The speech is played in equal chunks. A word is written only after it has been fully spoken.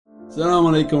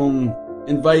As-salamu alaykum.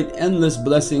 Invite endless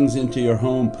blessings into your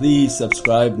home. Please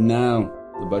subscribe now,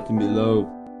 the button below.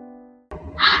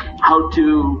 How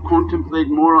to contemplate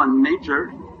more on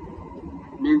nature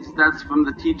means that's from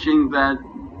the teaching that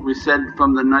we said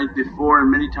from the night before and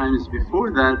many times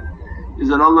before that, is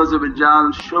that Allah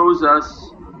shows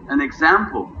us an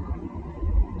example.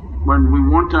 When we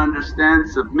want to understand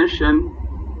submission,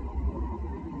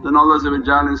 then Allah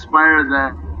inspire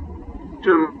that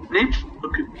to nature,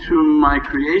 look to my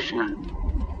creation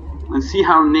and see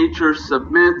how nature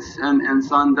submits and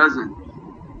insan doesn't.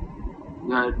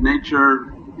 That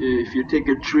nature, if you take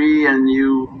a tree and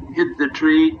you hit the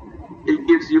tree, it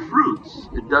gives you fruits,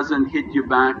 it doesn't hit you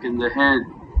back in the head.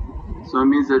 So it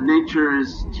means that nature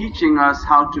is teaching us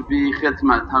how to be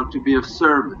khidmat, how to be of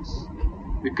service,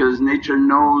 because nature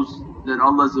knows that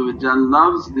Allah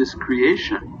loves this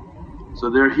creation.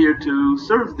 So they're here to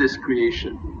serve this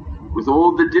creation. With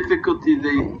all the difficulty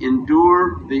they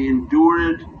endure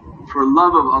it for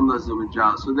love of Allah.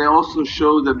 So they also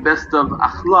show the best of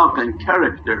akhlaq and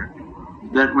character,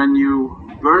 that when you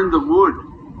burn the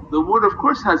wood of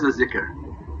course has a zikr.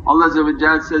 Allah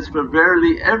says, "For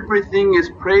verily everything is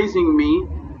praising me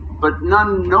but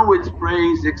none know its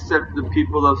praise except the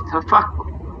people of tafakkur."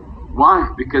 Why?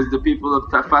 Because the people of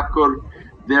tafakkur,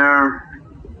 their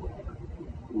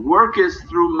work is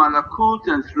through malakut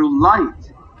and through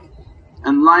light,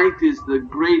 and light is the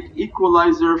great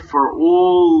equalizer for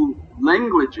all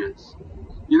languages.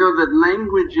 You know that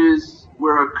languages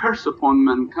were a curse upon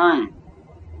mankind,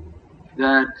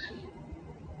 that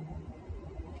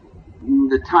in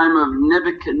the time of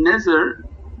Nebuchadnezzar,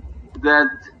 that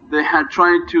they had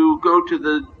tried to go to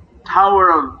the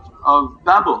tower of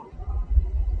Babel,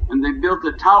 and they built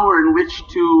a tower in which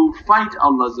to fight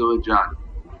Allah,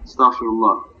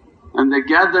 astaghfirullah. And they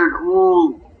gathered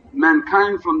all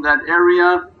mankind from that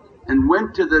area and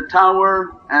went to the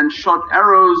tower and shot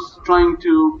arrows trying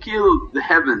to kill the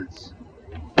heavens.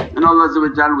 And Allah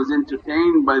was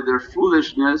entertained by their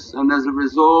foolishness, and as a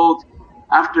result,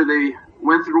 after they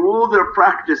went through all their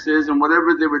practices and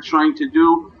whatever they were trying to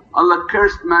do, Allah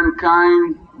cursed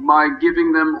mankind by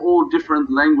giving them all different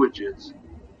languages.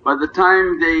 By the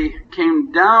time they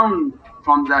came down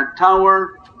from that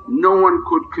tower, no one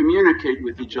could communicate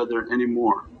with each other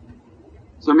anymore.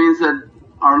 So it means that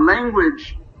our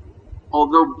language,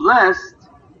 although blessed,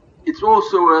 it's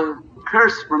also a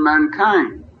curse for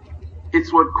mankind.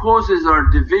 It's what causes our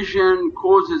division,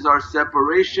 causes our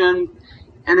separation,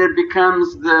 and it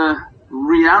becomes the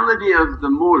reality of the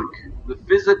mulk. The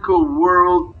physical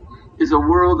world is a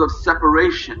world of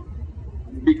separation.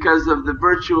 Because of the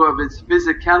virtue of its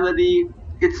physicality,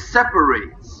 it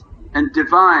separates and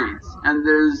divides, and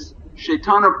there's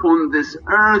shaitan upon this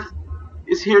earth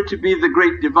is here to be the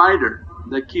great divider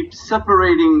that keeps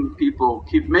separating people,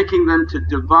 keep making them to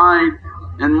divide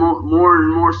and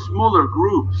more smaller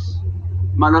groups.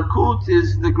 Malakut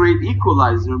is the great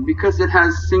equalizer because it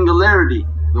has singularity.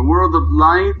 The world of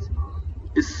light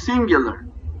is singular,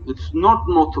 it's not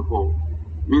multiple.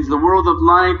 Means the world of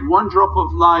light, one drop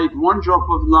of light, one drop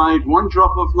of light, one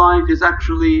drop of light is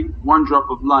actually one drop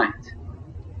of light.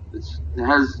 It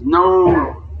has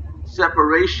no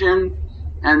separation,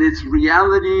 and its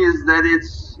reality is that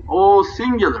it's all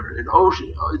singular,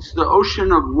 it's the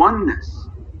ocean of oneness.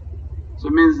 So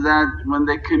it means that when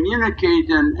they communicate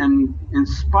and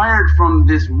inspired from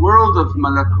this world of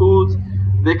malakut,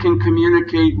 they can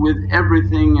communicate with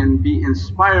everything and be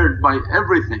inspired by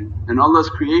everything. And Allah's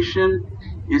creation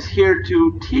is here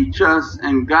to teach us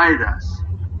and guide us.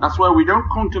 That's why we don't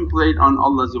contemplate on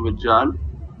Allah,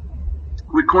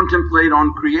 we contemplate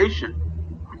on creation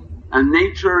and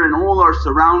nature and all our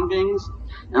surroundings.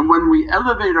 And when we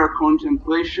elevate our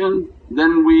contemplation,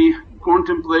 then we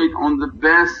contemplate on the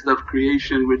best of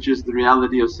creation, which is the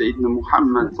reality of Sayyidina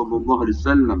Muhammad.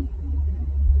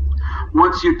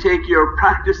 Once you take your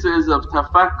practices of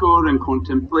tafakkur and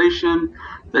contemplation,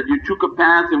 that you took a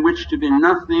path in which to be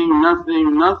nothing,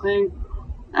 nothing, nothing,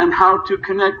 and how to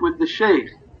connect with the shaykh.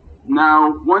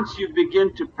 Now once you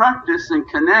begin to practice and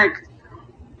connect,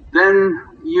 then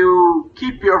you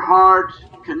keep your heart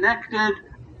connected.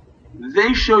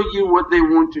 They show you what they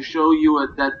want to show you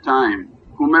at that time.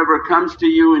 Whomever comes to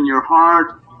you in your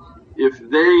heart, if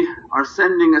they are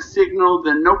sending a signal,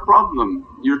 then no problem.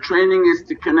 Your training is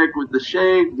to connect with the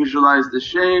shaykh, visualize the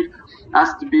shaykh,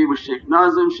 ask to be with Shaykh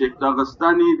Nazim, Shaykh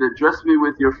Dagestani, that dress me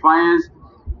with your faiz.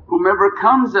 Whomever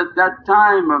comes at that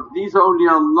time of these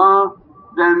awliyaullah,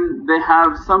 then they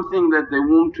have something that they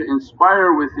want to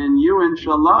inspire within you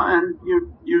inshaAllah, and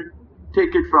you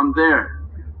take it from there.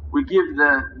 We give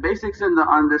the basics and the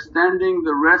understanding,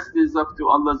 the rest is up to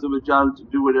Allah to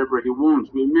do whatever He wants.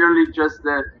 We're merely just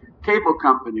the cable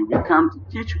company. We come to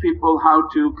teach people how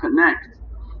to connect.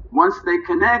 Once they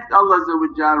connect, Allah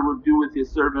will do with His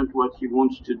servant what He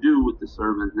wants to do with the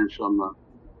servant, inshaAllah.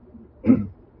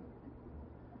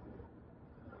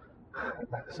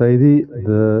 Sayyidi,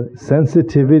 the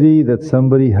sensitivity that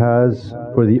somebody has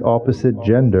for the opposite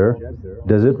gender,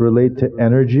 does it relate to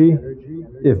energy?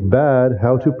 If bad,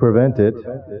 how to prevent it?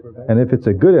 And if it's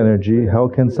a good energy, how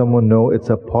can someone know it's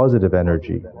a positive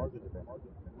energy?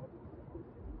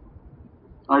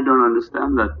 I don't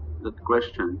understand that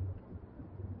question.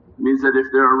 It means that if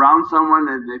they're around someone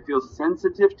and they feel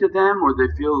sensitive to them, or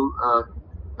they feel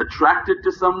attracted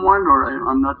to someone, or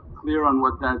I'm not clear on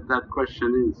what that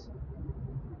question is.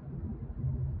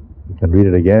 You can read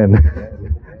it again.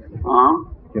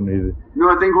 You can read it. No,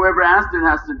 I think whoever asked it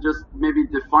has to just maybe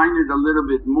define it a little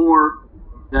bit more,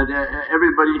 that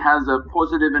everybody has a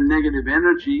positive and negative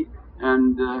energy,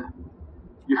 and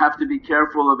you have to be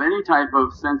careful of any type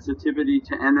of sensitivity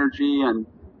to energy, and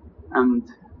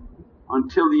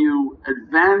until you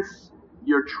advance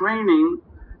your training,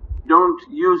 don't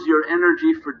use your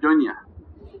energy for dunya.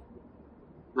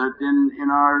 That in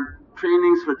our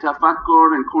trainings for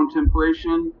tafakkur and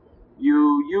contemplation,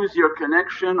 you use your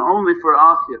connection only for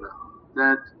akhirah.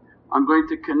 That I'm going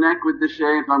to connect with the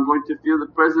shaykh, I'm going to feel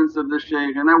the presence of the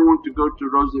shaykh, and I want to go to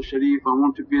Rawza Sharif, I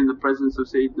want to be in the presence of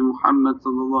Sayyidina Muhammad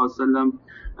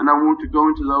and I want to go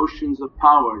into the oceans of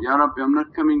power. Ya Rabbi, I'm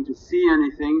not coming to see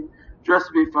anything, dress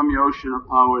me from your ocean of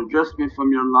power, dress me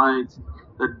from your lights,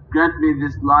 that grant me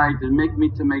this light and make me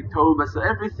to make tawbah. So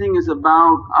everything is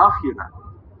about akhirah.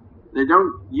 They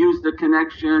don't use the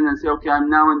connection and say, okay, I'm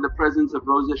now in the presence of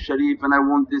Rawza Sharif and I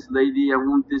want this lady, I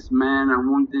want this man, I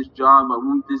want this job, I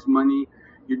want this money.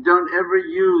 You don't ever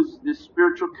use this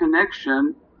spiritual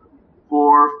connection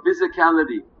for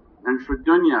physicality and for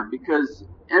dunya, because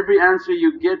every answer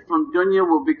you get from dunya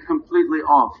will be completely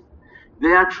off.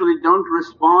 They actually don't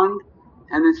respond,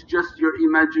 and it's just your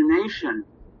imagination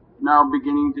now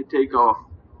beginning to take off.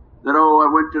 That, oh,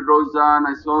 I went to Rawza and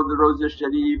I saw the Rawza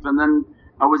Sharif, and then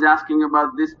I was asking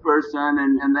about this person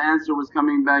and the answer was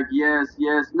coming back, yes,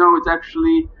 yes. No, it's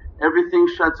actually everything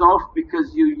shuts off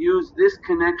because you use this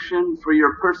connection for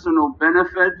your personal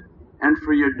benefit and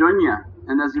for your dunya,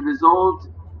 and as a result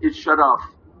it's shut off.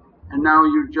 And now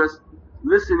you're just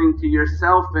listening to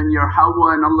yourself and your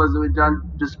hawa, and Allah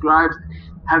describes,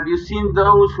 have you seen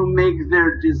those who make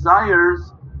their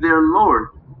desires their Lord?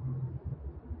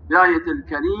 The Ayatul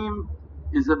Kareem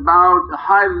is about a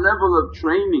high level of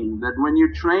training, that when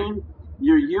you train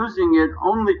you're using it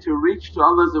only to reach to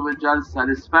Allah's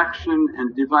satisfaction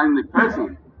and Divinely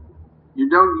present. You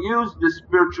don't use the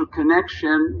spiritual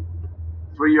connection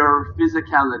for your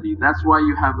physicality. That's why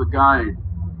you have a guide,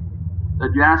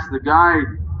 that you ask the guide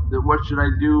that what should I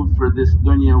do for this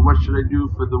dunya, what should I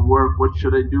do for the work, what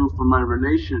should I do for my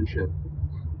relationship.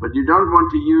 But you don't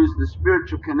want to use the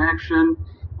spiritual connection.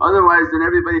 Otherwise then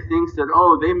everybody thinks that,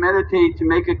 oh, they meditate to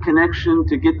make a connection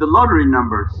to get the lottery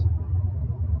numbers,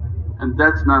 and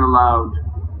that's not allowed.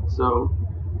 So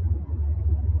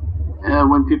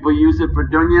when people use it for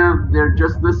dunya, they're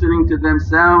just listening to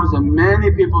themselves, and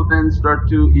many people then start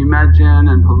to imagine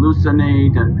and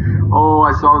hallucinate, and oh,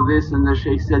 I saw this and the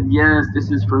shaykh said, yes,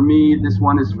 this is for me, this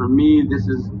one is for me, this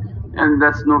is… and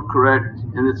that's not correct,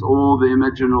 and it's all the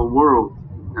imaginal world,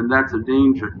 and that's a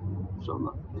danger,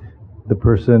 inshaAllah. The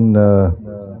person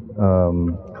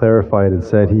clarified and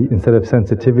said instead of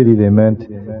sensitivity they meant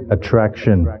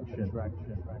attraction.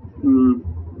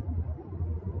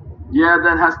 Yeah,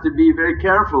 that has to be very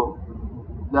careful,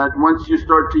 that once you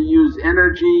start to use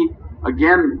energy,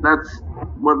 again that's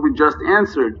what we just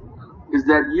answered, is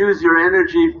that use your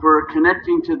energy for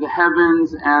connecting to the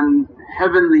heavens and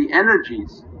heavenly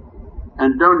energies,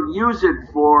 and don't use it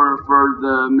for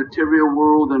the material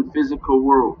world and physical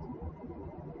world.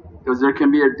 Because there can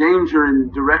be a danger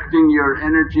in directing your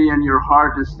energy and your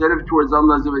heart instead of towards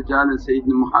Allah and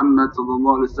Sayyidina Muhammad,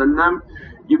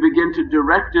 you begin to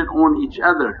direct it on each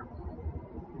other,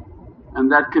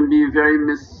 and that can be very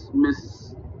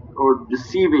or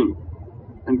deceiving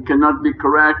and cannot be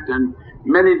correct, and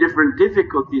many different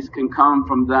difficulties can come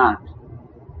from that.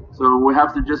 So we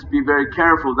have to just be very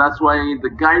careful. That's why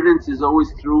the guidance is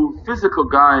always through physical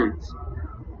guides.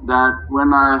 that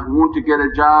when I want to get a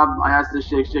job, I ask the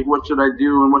Shaykh, what should I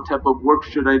do and what type of work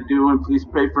should I do, and please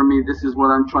pray for me, this is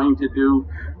what I'm trying to do.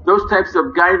 Those types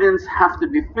of guidance have to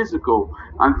be physical.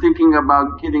 I'm thinking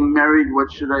about getting married,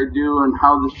 what should I do and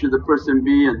how should the person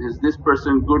be, and is this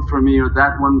person good for me or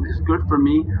that one is good for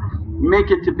me.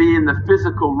 Make it to be in the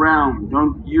physical realm,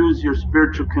 don't use your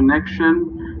spiritual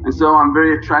connection. And so I'm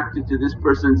very attracted to this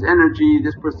person's energy,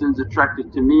 this person's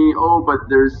attracted to me, oh but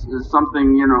there's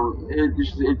something,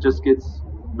 it just gets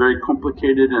very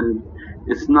complicated, and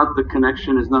it's not, the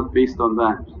connection is not based on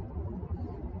that.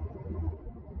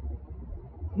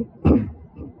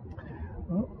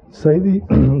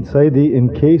 Sayyidi,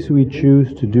 in case we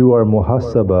choose to do our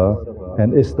muhasabah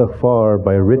and istighfar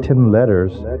by written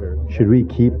letters, should we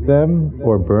keep them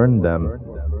or burn them?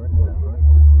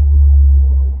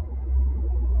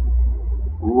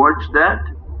 What's that?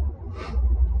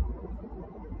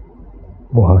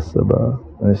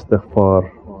 Muhasabah and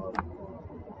istighfar.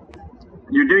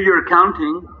 You do your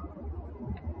accounting,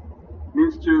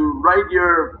 means to write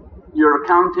your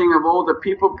accounting of all the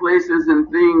people, places and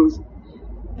things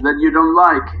that you don't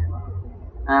like,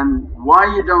 and why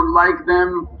you don't like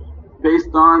them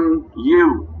based on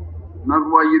you, not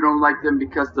why you don't like them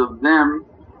because of them.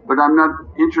 But I'm not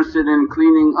interested in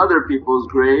cleaning other people's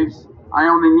graves, I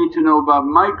only need to know about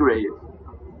my grave.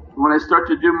 When I start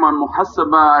to do my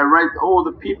muhasabah, I write all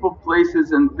the people,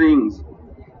 places and things,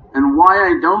 and why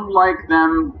I don't like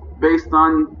them based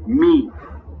on me,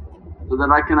 so that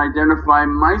I can identify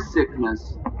my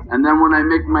sickness. And then when I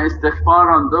make my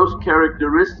istighfar on those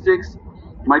characteristics,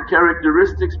 my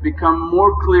characteristics become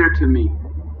more clear to me.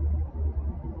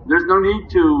 There's no need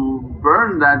to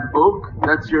burn that book,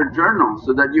 that's your journal,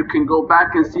 so that you can go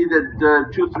back and see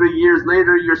that 2-3 years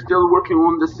later you're still working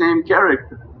on the same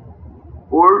character.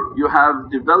 Or you have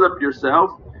developed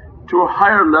yourself to a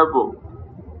higher level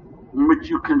in which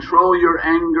you control your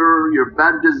anger, your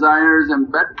bad desires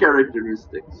and bad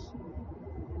characteristics.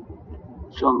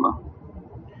 InshaAllah.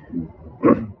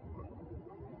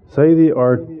 Sayyidi,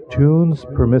 are tunes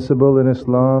permissible in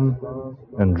Islam,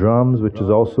 and drums, which is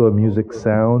also a music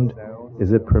sound,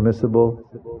 is it permissible?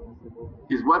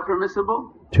 Is what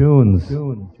permissible? Tunes,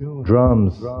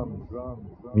 drums,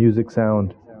 music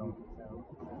sound.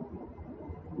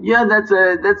 Yeah, that's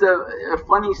a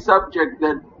funny subject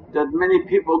that many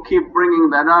people keep bringing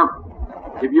that up.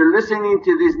 If you're listening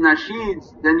to these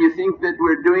nasheeds, then you think that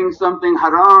we're doing something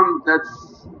haram.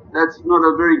 That's not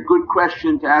a very good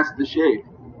question to ask the shaykh.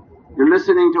 You're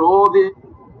listening to all the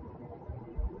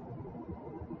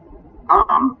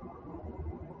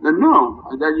then no,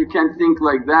 that you can't think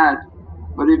like that.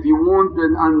 But if you want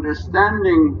an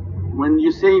understanding, when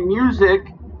you say music,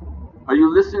 are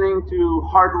you listening to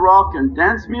hard rock and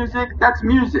dance music? That's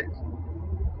music.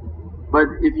 But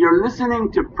if you're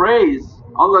listening to praise,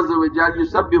 Allah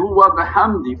yusabbihu wa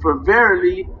bihamdi, for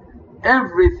verily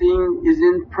everything is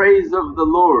in praise of the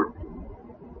Lord.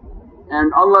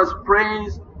 And Allah's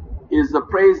praise is the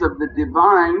praise of the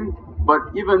Divine, but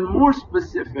even more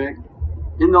specific,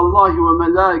 Inna Allahi wa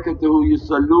malaikatahu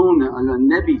yusalluna ala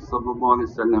Nabi sallallahu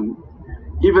alayhi wa sallam.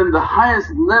 Even the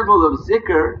highest level of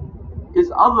zikr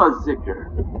is Allah's zikr,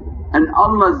 and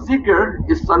Allah's zikr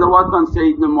is salawat on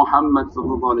Sayyidina Muhammad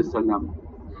sallallahu alayhi wa sallam.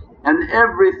 And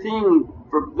everything,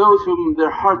 for those whom their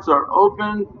hearts are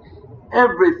open,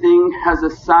 everything has a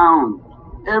sound,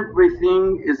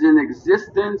 everything is in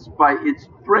existence by its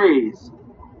praise.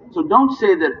 So don't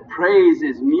say that praise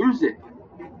is music,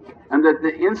 and that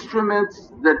the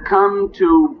instruments that come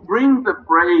to bring the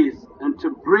praise and to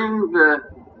bring the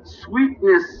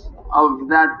sweetness of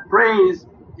that praise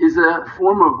is a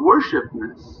form of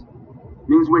worshipness.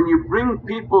 Means when you bring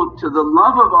people to the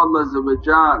love of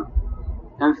Allah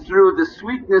and through the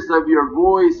sweetness of your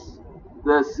voice,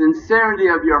 the sincerity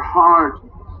of your heart,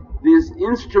 these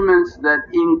instruments that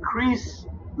increase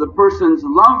the person's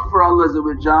love for Allah,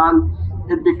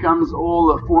 it becomes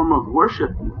all a form of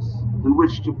worshipness in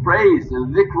which to praise.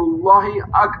 And dhikrullahi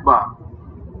akbar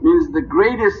means the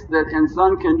greatest that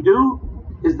insan can do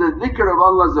is the dhikr of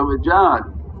Allah,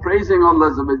 praising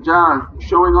Allah,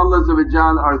 showing Allah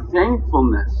our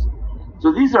thankfulness.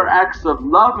 So these are acts of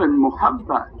love and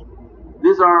muhabbat.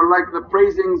 These are like the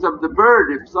praisings of the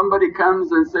bird. If somebody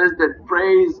comes and says that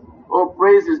praise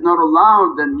is not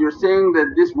allowed, then you're saying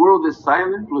that this world is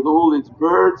silent with all its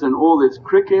birds and all its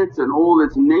crickets and all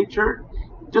its nature.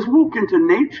 Just walk into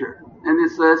nature and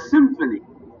it's a symphony.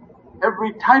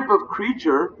 Every type of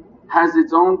creature has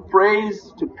its own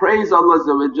praise to praise Allah.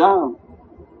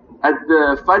 At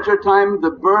the Fajr time,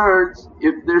 the birds,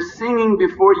 if they're singing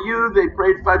before you, they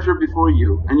prayed Fajr before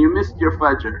you and you missed your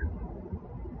Fajr.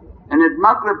 And at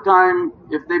Maghrib time,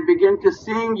 if they begin to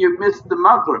sing, you miss the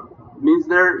Maghrib. Means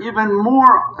they're even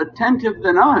more attentive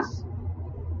than us,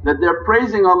 that they're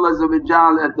praising Allah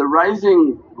at the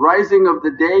rising of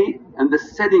the day and the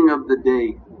setting of the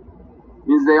day.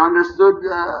 Means they understood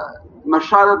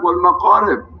Masharib wal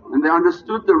Maqarib, and they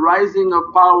understood the rising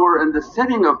of power and the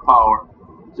setting of power.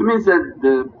 So it means that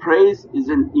the praise is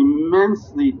an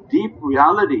immensely deep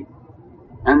reality.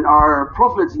 And our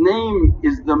Prophet's name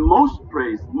is the most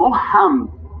praised,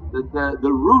 Muhammad,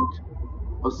 the root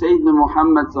of Sayyidina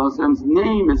Muhammad's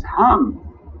name is Hamd.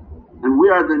 And we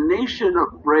are the nation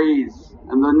of praise,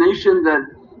 and the nation that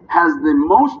has the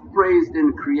most praised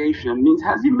in creation, means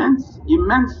has immense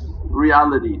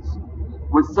realities.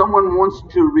 When someone wants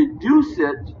to reduce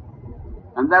it,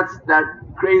 and that's that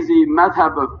crazy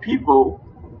madhab of people,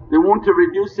 they want to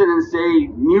reduce it and say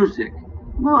music.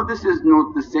 No, this is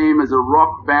not the same as a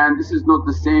rock band, this is not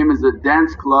the same as a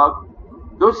dance club.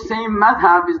 Those same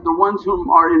madhab is the ones whom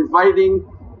are inviting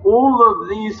all of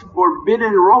these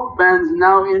forbidden rock bands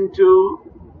now into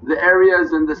the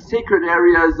areas and the sacred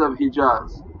areas of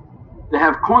Hijaz. They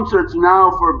have concerts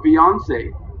now for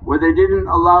Beyonce where they didn't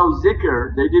allow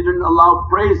zikr, they didn't allow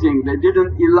praising, they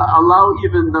didn't allow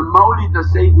even the mawlid of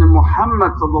Sayyidina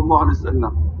Muhammad.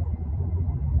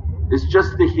 It's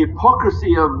just the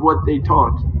hypocrisy of what they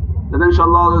taught. That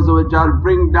inshaAllah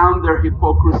bring down their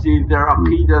hypocrisy, their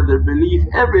aqeedah, their belief,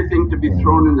 everything to be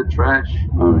thrown in the trash.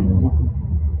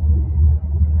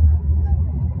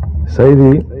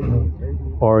 Sayyidi,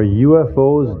 are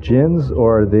UFOs jinns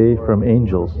or are they from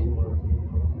angels?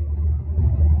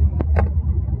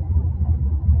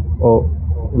 Oh,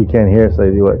 we can't hear,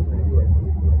 Sayyidi. What?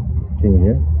 Can you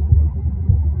hear?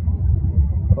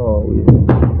 Oh,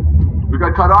 we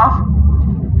got cut off?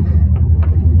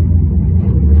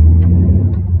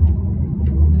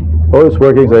 Oh, it's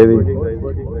working, Sayyidi.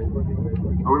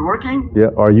 Are we working? Yeah.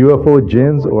 Are UFO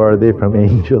jinns or are they from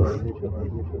angels?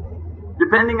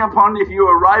 Depending upon if you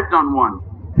arrived on one.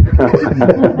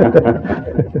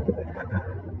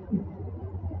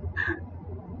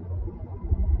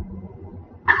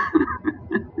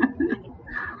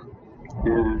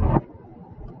 Yeah.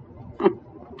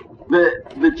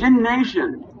 The jinn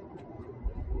nation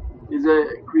is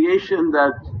a creation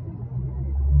that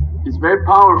is very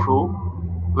powerful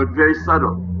but very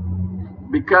subtle,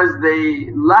 because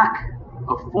they lack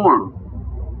a form,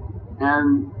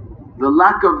 and the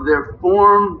lack of their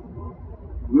form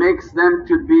makes them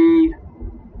to be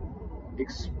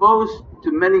exposed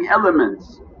to many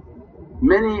elements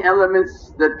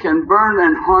that can burn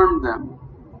and harm them.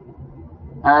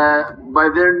 By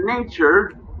their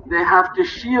nature they have to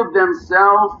shield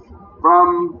themselves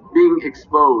from being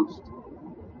exposed.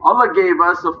 Allah gave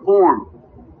us a form,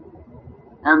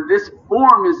 and this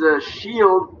form is a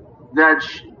shield that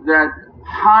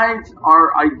hides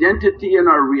our identity and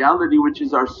our reality, which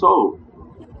is our soul.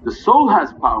 The soul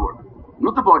has power,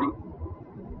 not the body.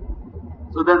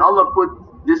 So then Allah put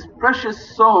this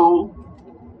precious soul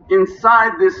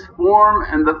inside this form,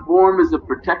 and the form is a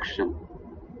protection.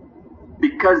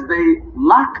 Because they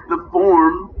lack the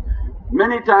form,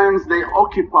 many times they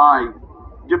occupy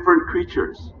different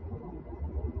creatures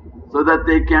so that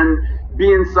they can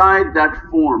be inside that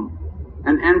form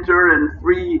and enter and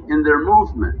free in their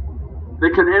movement. They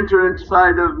can enter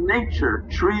inside of nature,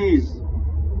 trees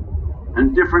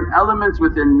and different elements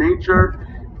within nature,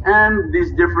 and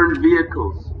these different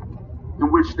vehicles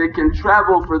in which they can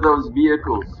travel for those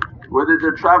vehicles. Whether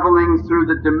they're travelling through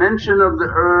the dimension of the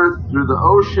earth, through the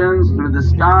oceans, through the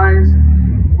skies,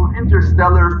 or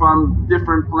interstellar from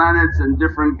different planets and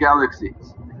different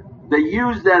galaxies. They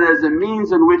use that as a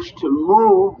means in which to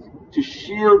move, to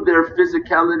shield their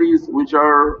physicalities which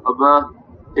are of a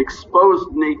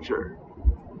exposed nature.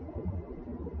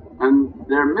 And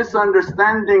their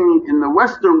misunderstanding in the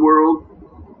Western world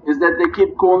is that they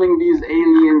keep calling these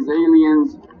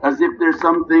aliens as if they're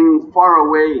something far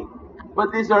away.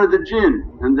 But these are the jinn,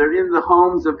 and they're in the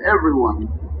homes of everyone,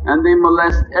 and they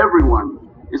molest everyone.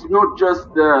 It's not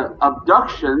just the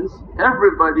abductions,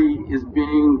 everybody is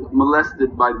being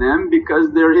molested by them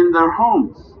because they're in their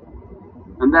homes.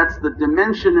 And that's the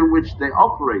dimension in which they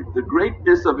operate. The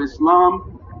greatness of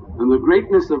Islam and the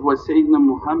greatness of what Sayyidina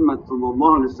Muhammad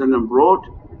brought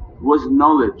was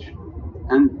knowledge.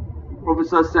 And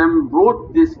Prophet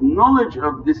brought this knowledge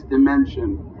of this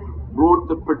dimension, brought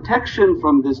the protection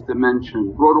from this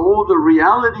dimension, brought all the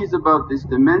realities about this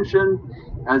dimension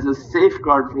as a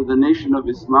safeguard for the nation of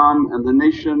Islam and the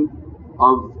nation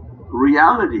of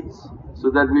realities, so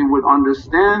that we would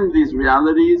understand these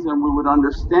realities and we would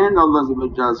understand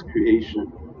Allah's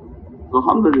creation. So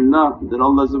alhamdulillah that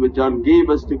Allah gave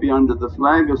us to be under the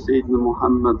flag of Sayyidina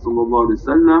Muhammad,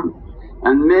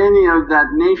 and many of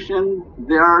that nation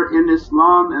they are in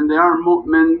Islam and they are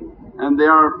mu'min and they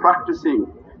are practicing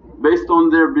based on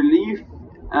their belief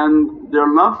and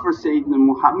their love for Sayyidina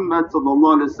Muhammad.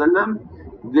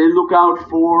 They look out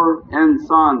for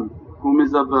insan whom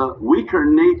is of a weaker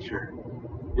nature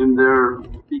in their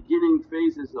beginning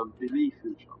phases of belief,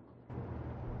 inshaAllah.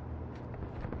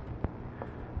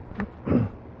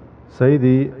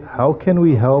 Sayyidi, how can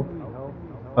we help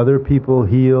other people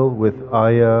heal with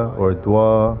ayah or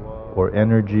dua or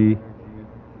energy?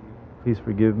 Please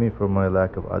forgive me for my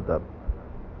lack of adab.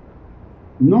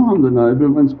 No, alhamdulillah,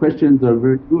 everyone's questions are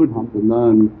very good, alhamdulillah,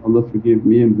 and Allah forgive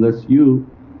me and bless you.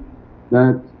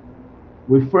 That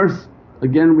we first,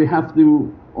 again we have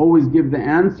to always give the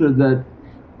answer that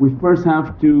we first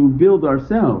have to build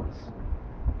ourselves.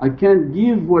 I can't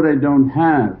give what I don't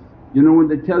have. You know when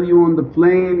they tell you on the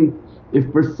plane,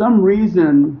 if for some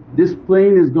reason this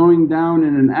plane is going down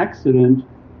in an accident,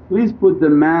 please put the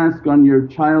mask on your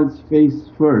child's face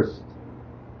first.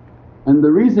 And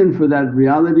the reason for that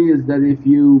reality is that if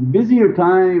you busy your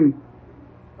time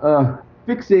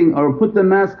fixing or put the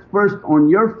mask first on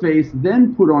your face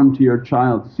then put onto your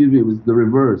child, it was the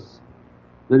reverse.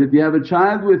 That if you have a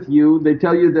child with you they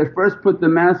tell you that first put the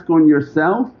mask on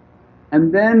yourself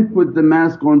and then put the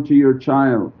mask onto your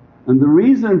child. And the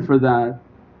reason for that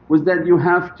was that you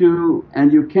have to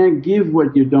and you can't give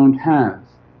what you don't have.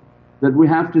 That we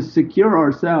have to secure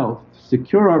ourselves,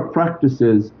 secure our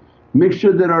practices, make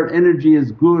sure that our energy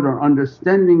is good, our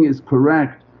understanding is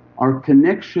correct, our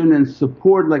connection and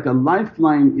support like a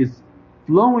lifeline is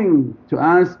flowing to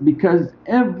us because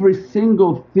every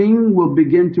single thing will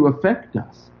begin to affect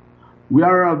us. We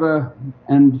are of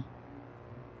and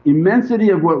immensity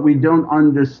of what we don't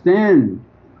understand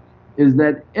is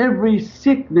that every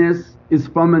sickness is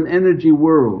from an energy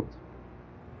world.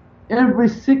 Every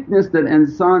sickness that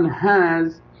insan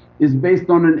has is based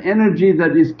on an energy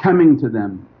that is coming to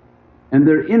them and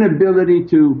their inability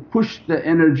to push the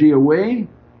energy away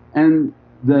and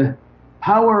the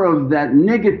power of that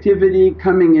negativity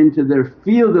coming into their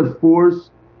field of force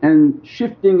and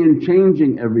shifting and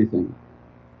changing everything.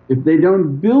 If they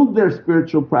don't build their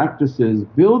spiritual practices,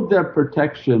 build their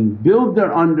protection, build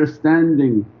their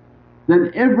understanding,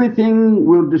 then everything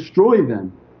will destroy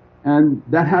them. And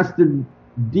that has the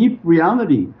deep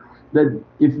reality that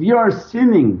if you are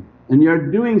sinning and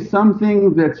you're doing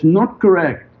something that's not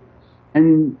correct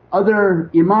and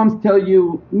other imams tell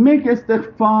you, make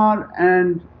istighfar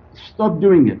and stop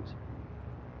doing it.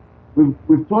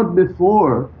 We've taught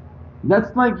before,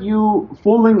 that's like you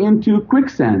falling into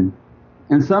quicksand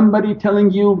and somebody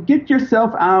telling you, get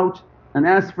yourself out and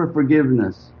ask for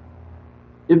forgiveness.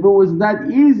 If it was that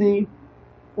easy,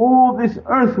 all this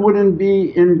earth wouldn't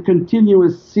be in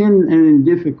continuous sin and in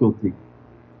difficulty.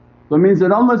 So it means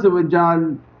that Allah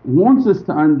wants us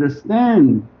to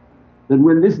understand that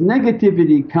when this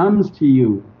negativity comes to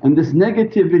you and this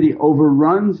negativity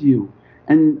overruns you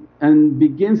and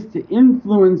begins to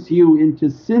influence you into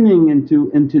sinning,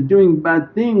 into doing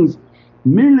bad things,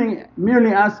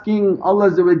 merely asking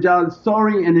Allah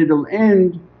sorry and it'll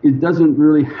end, it doesn't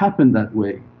really happen that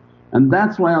way. And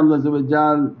that's why Allah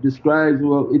describes,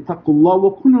 "Wa ittaqullah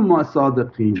wa kunu ma'a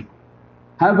sadiqeen."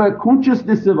 Have a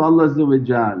consciousness of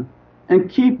Allah and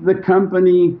keep the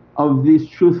company of these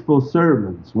truthful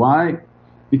servants. Why?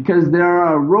 Because they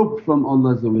are a rope from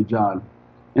Allah,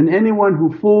 and anyone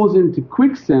who falls into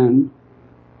quicksand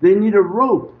they need a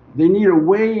rope, they need a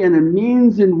way and a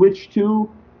means in which to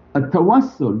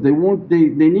tawassul.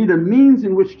 They need a means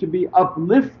in which to be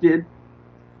uplifted,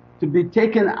 to be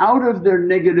taken out of their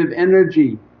negative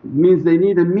energy. It means they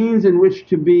need a means in which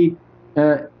to be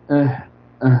a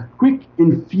quick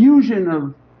infusion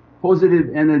of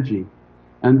positive energy.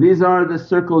 And these are the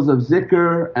circles of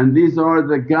zikr and these are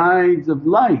the guides of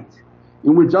light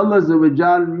in which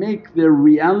Allah make their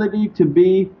reality to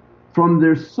be from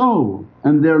their soul,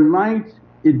 and their light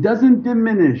it doesn't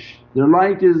diminish. Their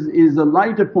light is a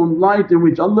light upon light in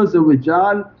which Allah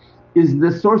is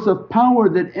the source of power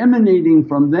that emanating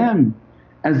from them.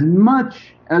 As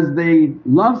much as they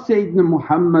love Sayyidina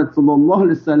Muhammad,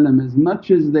 as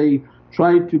much as they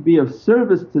try to be of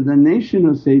service to the nation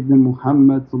of Sayyidina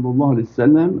Muhammad,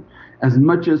 as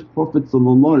much as Prophet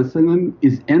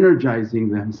is energizing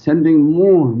them, sending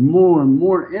more and more and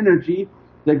more energy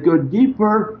that go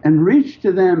deeper and reach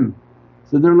to them.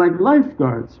 So they're like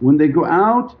lifeguards, when they go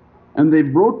out and they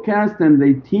broadcast and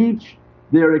they teach,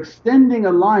 they're extending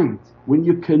a light. When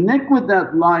you connect with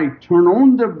that light, turn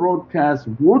on their broadcasts,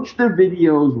 watch their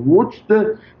videos, watch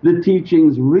the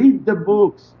teachings, read the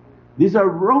books, These are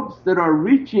ropes that are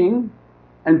reaching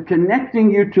and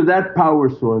connecting you to that power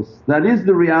source. That is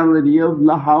the reality of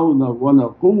la hawla wa la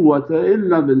quwwata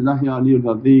illa billahi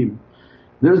aliyyil azim.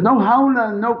 There's no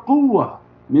hawla, no quwwa,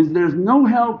 means there's no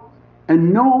help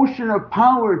and no ocean of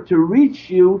power to reach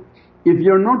you if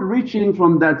you're not reaching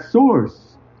from that source.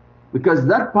 Because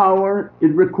that power,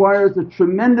 it requires a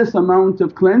tremendous amount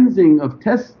of cleansing, of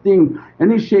testing.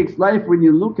 Any shaykh's life, when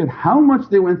you look at how much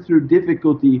they went through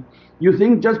difficulty, you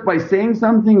think just by saying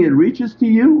something it reaches to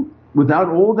you without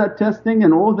all that testing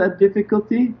and all that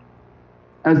difficulty?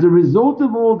 As a result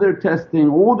of all their testing,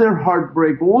 all their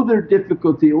heartbreak, all their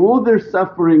difficulty, all their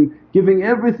suffering, giving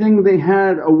everything they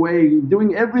had away,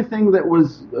 doing everything that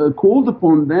was called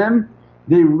upon them,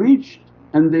 they reached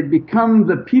and they become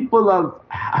the people of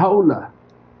hawla,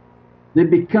 they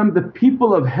become the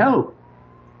people of help,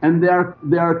 and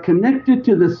they are connected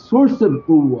to the source of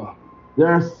quwwah.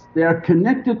 They are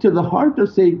connected to the heart of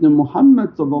Sayyidina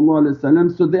Muhammad,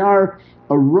 so they are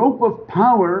a rope of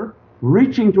power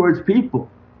reaching towards people.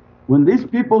 When these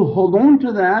people hold on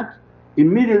to that,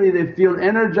 immediately they feel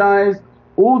energized,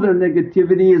 all their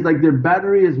negativity is like their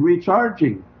battery is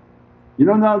recharging. You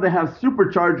know now they have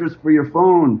superchargers for your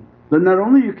phone, that not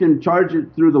only you can charge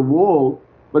it through the wall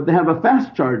but they have a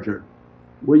fast charger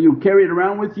where you carry it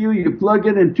around with you, you plug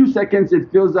it, in 2 seconds it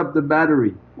fills up the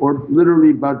battery, or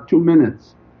literally about 2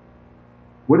 minutes.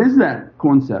 What is that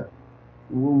concept?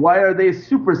 Why are they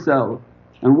supercell?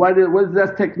 And what is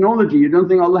that technology? You don't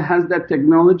think Allah has that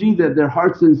technology, that their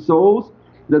hearts and souls,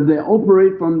 that they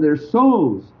operate from their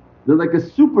souls. They're like a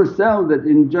supercell that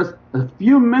in just a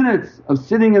few minutes of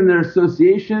sitting in their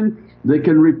association they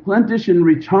can replenish and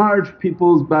recharge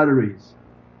people's batteries,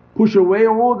 push away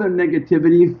all their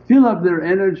negativity, fill up their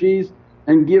energies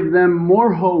and give them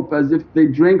more hope as if they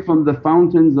drank from the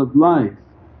fountains of life.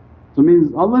 So it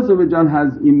means Allah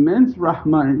has immense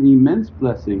rahmah and immense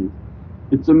blessings.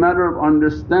 It's a matter of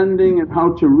understanding and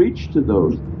how to reach to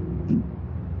those.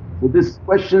 So this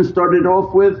question started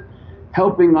off with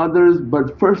helping others,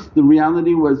 but first the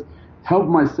reality was help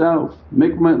myself,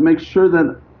 make sure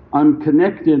that I'm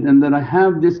connected and that I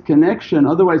have this connection.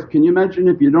 Otherwise, can you imagine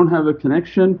if you don't have a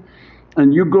connection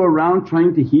and you go around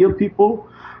trying to heal people?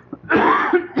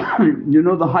 You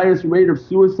know the highest rate of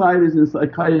suicide is in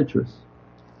psychiatrists.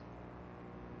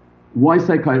 Why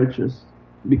psychiatrists?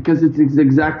 Because it's the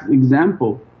exact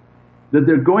example that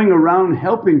they're going around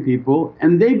helping people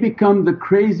and they become the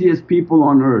craziest people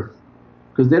on earth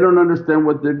because they don't understand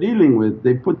what they're dealing with.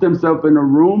 They put themselves in a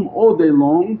room all day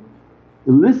long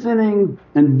listening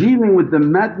and dealing with the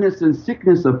madness and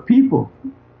sickness of people.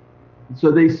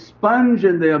 So they sponge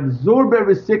and they absorb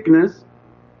every sickness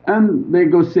and they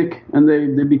go sick and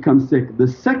they become sick. The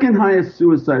second highest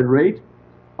suicide rate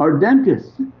are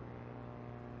dentists.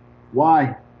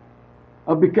 Why?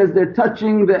 Because they're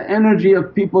touching the energy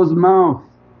of people's mouth,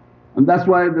 and that's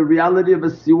why the reality of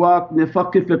as-siwak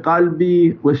nifaqi fi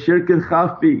qalbi wa shirk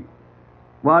al-khafi.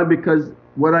 Why? Because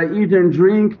what I eat and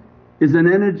drink is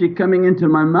an energy coming into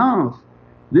my mouth.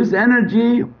 This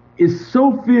energy is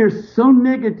so fierce, so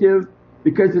negative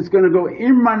because it's going to go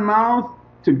in my mouth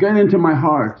to get into my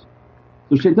heart.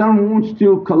 So shaitan wants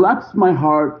to collapse my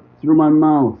heart through my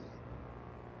mouth.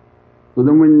 So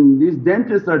then when these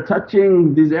dentists are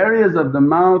touching these areas of the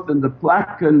mouth and the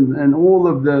plaque and all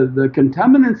of the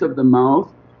contaminants of the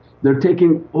mouth, they're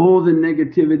taking all the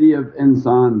negativity of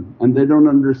insan and they don't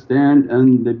understand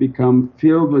and they become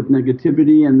filled with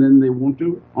negativity and then they want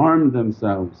to harm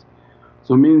themselves.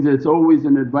 So it means it's always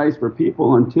an advice for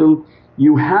people, until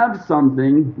you have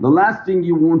something, the last thing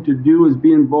you want to do is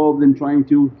be involved in trying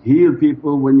to heal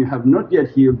people when you have not yet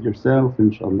healed yourself,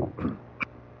 inshaAllah.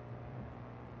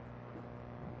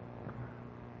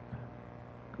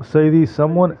 Sayyidi,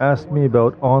 someone asked me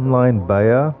about online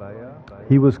bay'ah.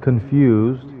 He was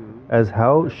confused as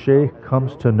how shaykh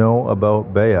comes to know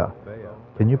about bay'ah.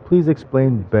 Can you please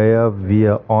explain bay'ah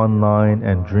via online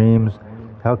and dreams?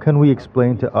 How can we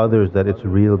explain to others that it's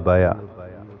real bay'ah?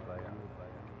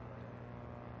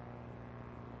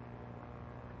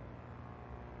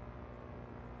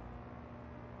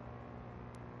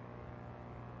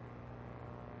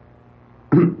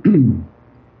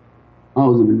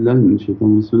 A'udhu billahi minash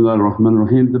shaitanir bismillahir rahmanir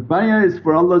rahim. The bay'ah is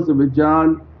for Allah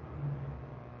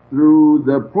through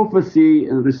the prophecy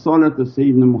and risalat of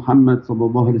Sayyidina Muhammad.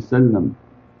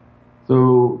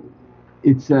 So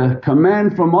it's a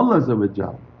command from Allah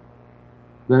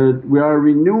that we are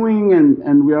renewing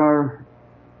and we are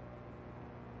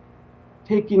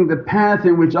taking the path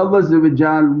in which Allah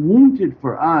wanted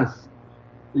for us.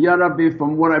 Ya Rabbi,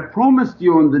 from what I promised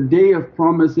you on the day of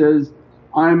promises,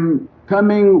 I'm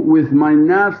coming with my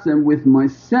nafs and with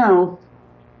myself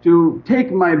to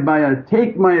take my bayat,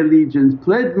 take my allegiance,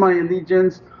 pledge my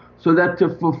allegiance, so that to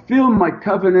fulfill my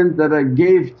covenant that I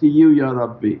gave to you Ya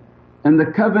Rabbi, and the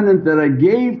covenant that I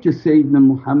gave to Sayyidina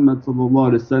Muhammad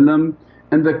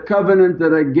and the covenant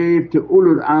that I gave to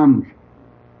ulul amr.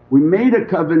 We made a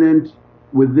covenant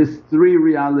with these three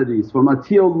realities, from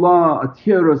atiyullah,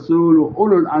 atiya Rasul,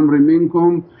 ulul amri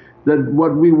minkum, that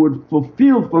what we would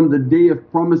fulfill from the day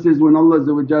of promises when Allah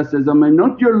says, am I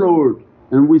not your Lord?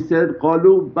 And we said,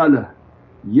 qalu bala,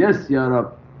 yes ya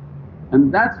Rabb.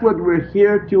 And that's what we're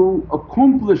here to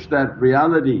accomplish, that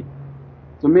reality.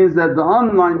 So it means that the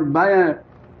online bayah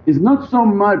is not so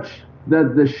much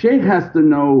that the shaykh has to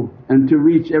know and to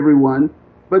reach everyone,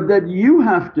 but that you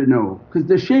have to know, because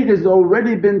the shaykh has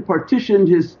already been partitioned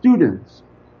his students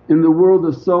in the world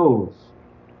of souls.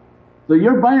 So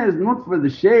your bayah is not for the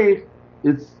shaykh,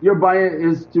 your bayah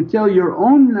is to tell your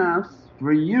own nafs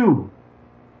for you.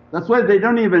 That's why they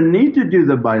don't even need to do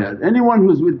the bayat. Anyone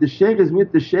who's with the shaykh is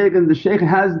with the shaykh, and the shaykh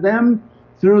has them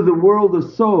through the world of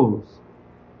souls.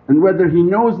 And whether he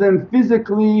knows them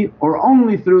physically or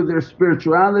only through their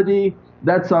spirituality,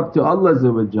 that's up to Allah.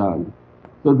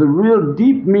 So the real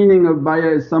deep meaning of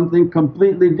bayah is something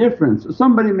completely different. So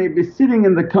somebody may be sitting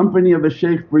in the company of a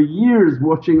shaykh for years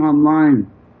watching online,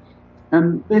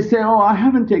 and they say, oh I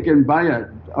haven't taken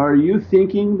bayat. Are you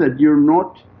thinking that you're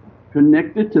not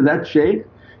connected to that shaykh?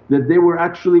 That they were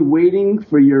actually waiting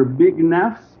for your big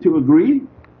nafs to agree?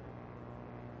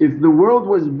 If the world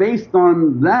was based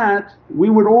on that, we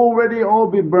would already all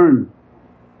be burned.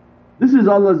 This is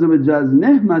Allah's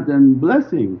ni'mat and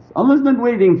blessings. Allah's not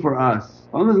waiting for us.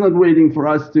 Allah's not waiting for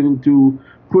us to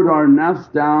put our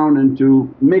nafs down and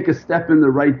to make a step in the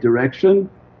right direction.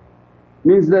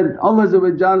 Means that Allah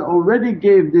already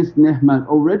gave this ni'mat,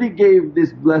 already gave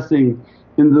this blessing.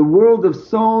 In the world of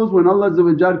souls, when Allah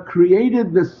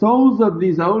created the souls of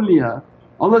these awliya,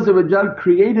 Allah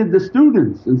created the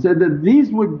students and said that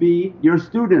these would be your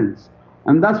students.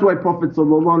 And that's why Prophet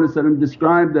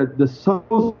described that the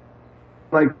souls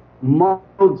like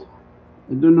marshalled,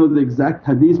 I don't know the exact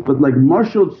hadith, but like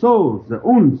marshalled souls, the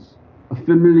uns, a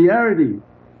familiarity.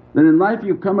 Then in life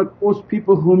you come across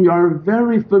people whom you are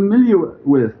very familiar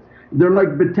with, they're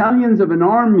like battalions of an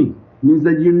army. Means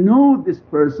that you know this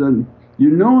person, you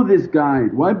know this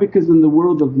guide. Why? Because in the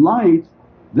world of light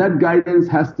that guidance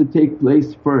has to take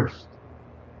place first.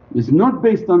 It's not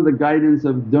based on the guidance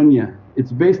of dunya,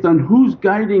 it's based on who's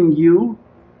guiding you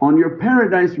on your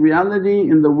paradise reality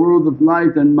in the world of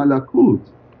light and malakut.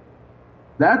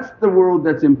 That's the world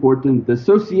that's important. The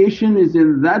association is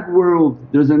in that world,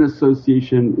 there's an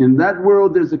association. In that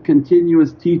world there's a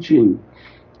continuous teaching,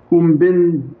 whom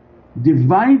been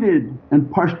divided and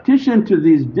partitioned to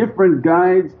these different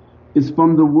guides is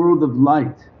from the world of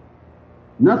light.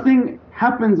 Nothing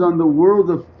happens on the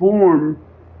world of form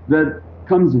that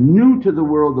comes new to the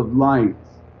world of light.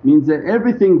 Means that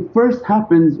everything first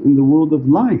happens in the world of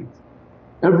light.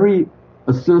 Every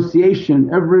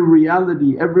association, every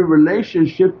reality, every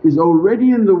relationship is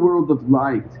already in the world of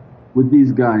light with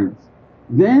these guides.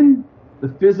 Then the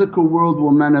physical world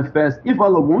will manifest if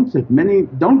Allah wants it. Many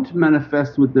don't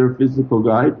manifest with their physical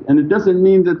guide, and it doesn't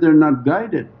mean that they're not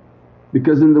guided,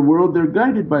 because in the world they're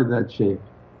guided by that shaykh.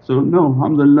 So no,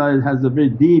 alhamdulillah, it has a very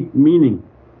deep meaning.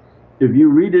 If you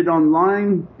read it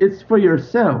online, it's for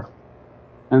yourself.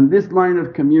 And this line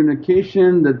of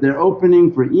communication that they're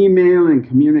opening for email and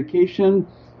communication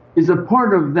is a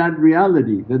part of that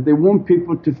reality, that they want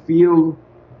people to feel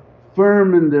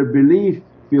firm in their belief,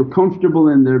 feel comfortable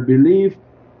in their belief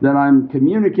that I'm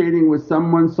communicating with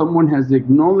someone has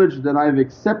acknowledged that I've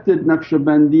accepted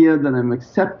Naqshbandiya, that I'm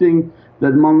accepting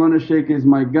that Mawlana Shaykh is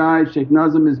my guide, Shaykh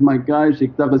Nazim is my guide,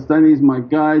 Shaykh Dagestani is my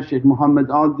guide, Shaykh Muhammad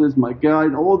Adil is my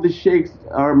guide, all the shaykhs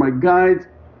are my guides.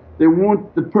 They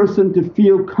want the person to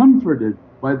feel comforted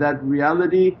by that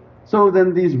reality. So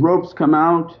then these ropes come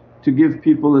out to give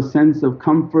people a sense of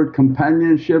comfort,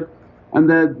 companionship, and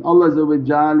that Allah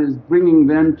is bringing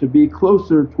them to be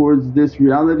closer towards this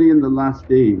reality in the last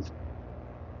days.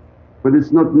 But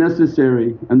it's not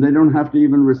necessary, and they don't have to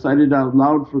even recite it out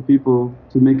loud for people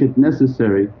to make it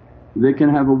necessary. They can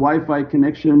have a Wi-Fi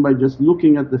connection by just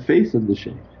looking at the face of the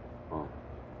shaykh.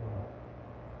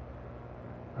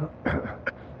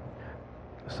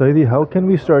 Sayyidi, how can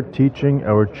we start teaching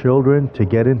our children to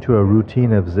get into a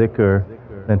routine of zikr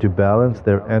and to balance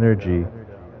their energy?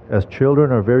 As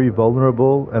children are very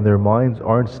vulnerable and their minds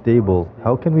aren't stable,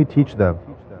 how can we teach them?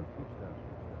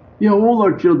 Yeah, all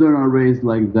our children are raised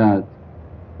like that.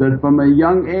 That from a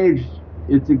young age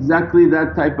it's exactly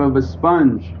that type of a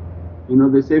sponge. You know,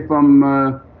 they say from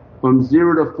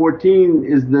 0 to 14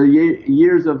 is the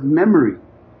years of memory.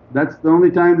 That's the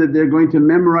only time that they're going to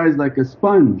memorize like a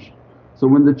sponge. So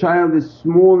when the child is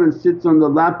small and sits on the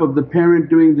lap of the parent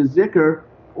doing the zikr,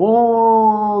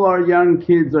 all our young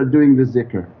kids are doing the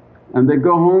zikr. And they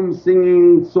go home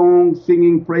singing songs,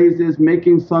 singing praises,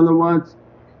 making salawats,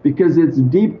 because it's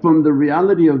deep from the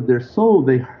reality of their soul.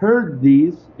 They heard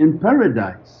these in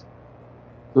paradise.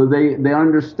 So they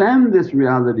understand this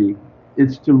reality.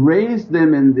 It's to raise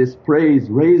them in this praise,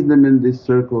 raise them in these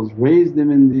circles, raise them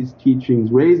in these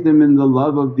teachings, raise them in the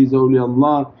love of these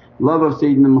awliyaullah, love of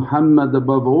Sayyidina Muhammad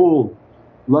above all,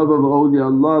 love of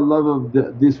awliyaullah, love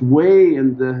of this way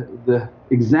and the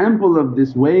example of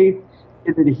this way.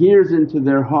 It adheres into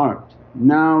their heart.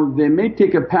 Now they may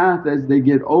take a path as they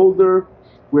get older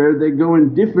where they go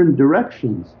in different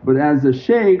directions, but as a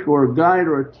shaykh or a guide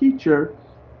or a teacher,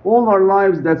 all our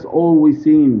lives that's all we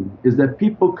seen is that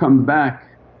people come back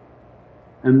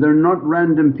and they're not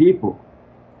random people.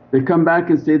 They come back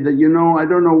and say that, I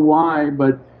don't know why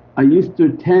but I used to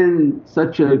attend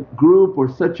such a group or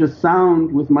such a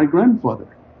sound with my grandfather,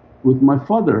 with my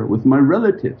father, with my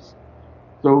relatives.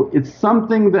 So it's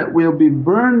something that will be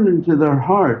burned into their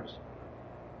heart,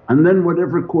 and then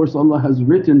whatever course Allah has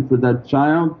written for that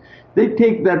child, they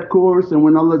take that course, and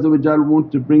when Allah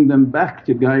want to bring them back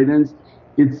to guidance,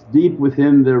 it's deep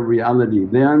within their reality.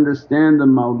 They understand the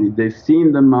mawlid, they've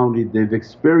seen the mawlid, they've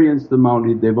experienced the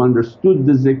mawlid, they've understood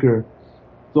the zikr.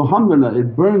 So alhamdulillah,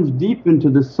 it burns deep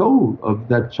into the soul of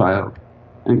that child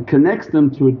and connects them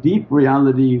to a deep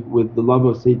reality with the love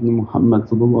of Sayyidina Muhammad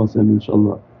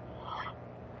inshaAllah.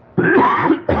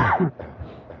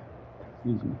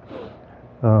 Excuse me.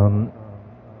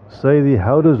 Sayyidi,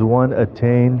 how does one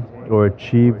attain or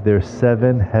achieve their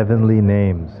 7 heavenly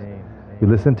names? We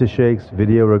listened to Shaykh's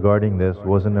video regarding this,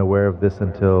 wasn't aware of this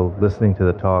until listening to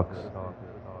the talks.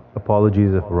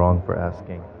 Apologies if wrong for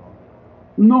asking.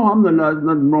 No, alhamdulillah, it's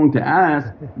not wrong to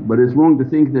ask, but it's wrong to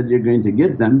think that you're going to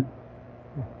get them.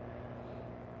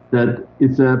 That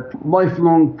it's a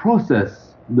lifelong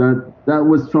process, that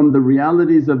was from the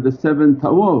realities of the 7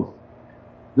 tawaf.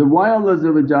 The why Allah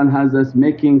has us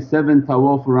making 7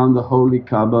 tawaf around the holy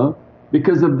Kaaba,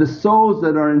 because of the souls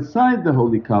that are inside the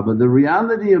holy Kaaba. The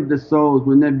reality of the souls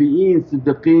with Nabiyeen,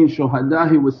 Siddiqeen,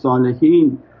 Shuhada'i wa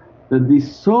Saliheen, that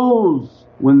these souls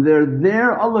when they're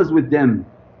there Allah's with them.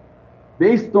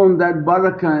 Based on that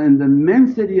barakah and the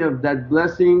immensity of that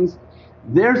blessings,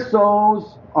 their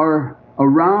souls are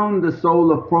around the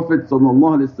soul of Prophet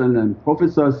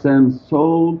Prophet's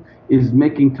soul is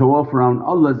making tawaf around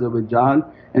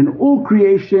Allah, and all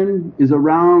creation is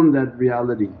around that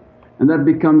reality. And that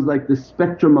becomes like the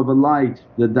spectrum of a light,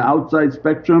 the outside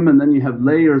spectrum, and then you have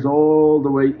layers all the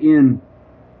way in.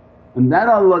 And that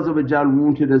Allah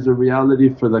wanted as a reality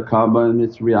for the Kaaba and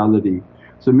its reality.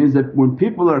 So it means that when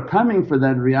people are coming for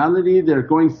that reality, they're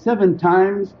going 7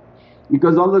 times,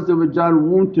 because Allah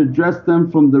want to address them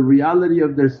from the reality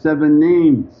of their 7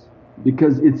 names,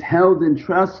 because it's held in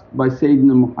trust by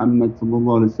Sayyidina Muhammad.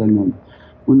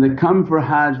 When they come for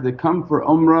Hajj, they come for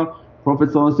Umrah, Prophet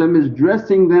is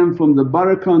dressing them from the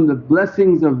barakah and the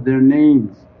blessings of their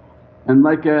names. And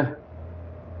like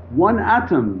one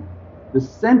atom, the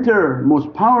center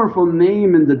most powerful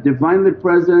name in the Divinely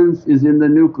Presence is in the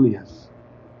nucleus.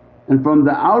 And from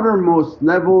the outermost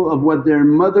level of what their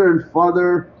mother and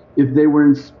father, if they were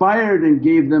inspired and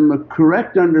gave them a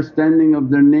correct understanding of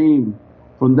their name,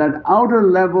 from that outer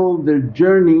level their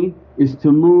journey is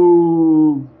to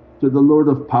move to the Lord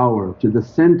of Power, to the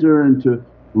center, and to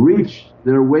reach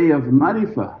their way of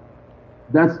marifah.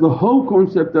 That's the whole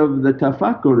concept of the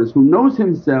tafakkur, is who knows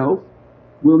himself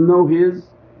will know his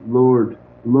Lord.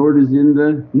 Lord is in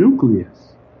the nucleus.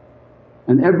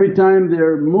 And every time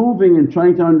they're moving and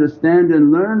trying to understand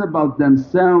and learn about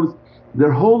themselves,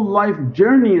 their whole life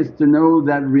journey is to know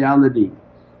that reality.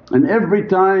 And every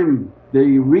time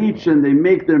they reach and they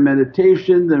make their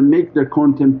meditation, they make their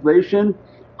contemplation,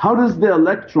 how does the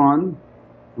electron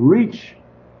reach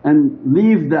and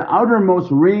leave the outermost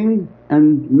ring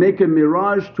and make a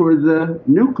mirage toward the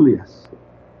nucleus?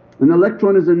 An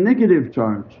electron is a negative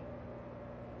charge,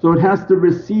 so it has to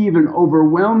receive an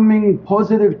overwhelming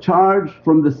positive charge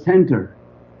from the center,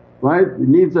 right? It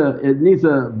needs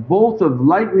a bolt of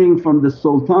lightning from the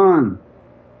Sultan,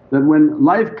 that when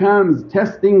life comes,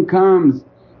 testing comes,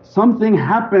 something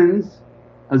happens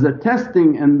as a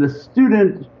testing and the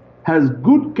student has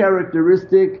good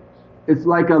characteristic, it's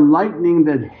like a lightning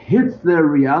that hits their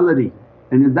reality,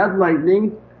 and that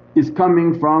lightning is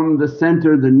coming from the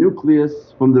center, the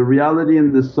nucleus, from the reality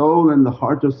and the soul and the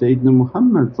heart of Sayyidina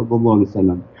Muhammad.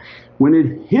 When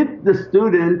it hit the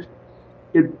student,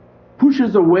 it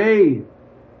pushes away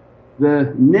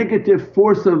the negative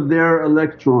force of their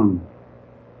electron.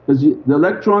 Because the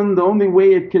electron, the only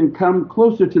way it can come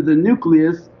closer to the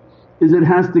nucleus is it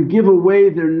has to give away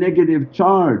their negative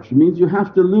charge. It means you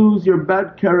have to lose your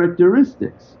bad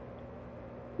characteristics.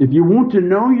 If you want to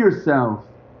know yourself,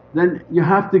 then you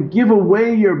have to give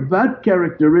away your bad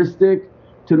characteristic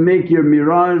to make your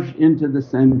mirage into the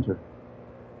center.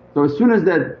 So as soon as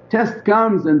that test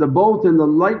comes and the bolt and the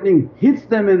lightning hits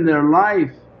them in their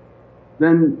life,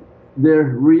 then their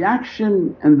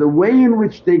reaction and the way in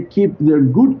which they keep their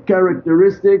good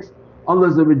characteristics, Allah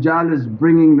is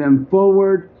bringing them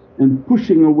forward and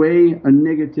pushing away a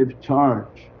negative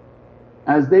charge.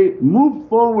 As they move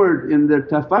forward in their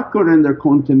tafakkur and their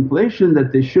contemplation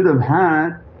that they should have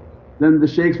had, then the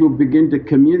shaykhs will begin to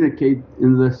communicate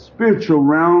in the spiritual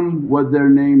realm what their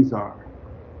names are.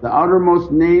 The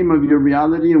outermost name of your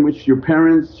reality in which your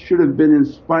parents should have been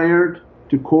inspired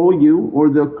to call you, or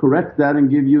they'll correct that and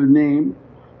give you a name.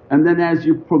 And then as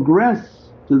you progress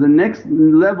to the next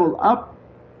level up,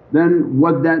 then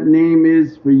what that name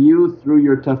is for you through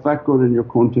your tafakkur and your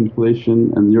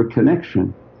contemplation and your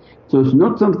connection. So it's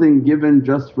not something given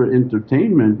just for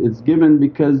entertainment, it's given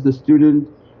because the student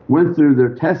went through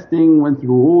their testing, went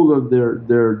through all of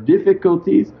their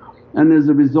difficulties, and as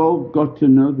a result got to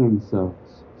know themselves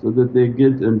so that they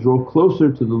get and draw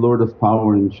closer to the Lord of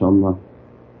Power, inshaAllah.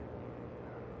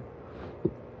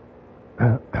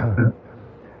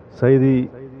 Sayyidi,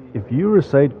 if you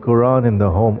recite Qur'an in the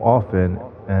home often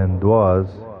and du'as,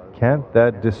 can't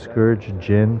that discourage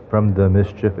jinn from the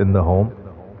mischief in the home?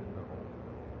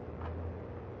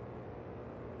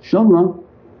 InshaAllah,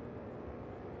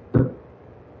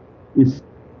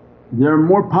 they're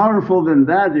more powerful than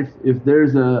that. If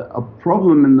there's a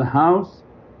problem in the house,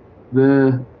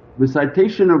 the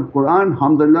recitation of Qur'an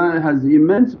alhamdulillah has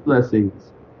immense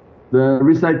blessings. The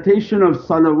recitation of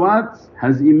salawats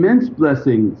has immense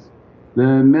blessings. The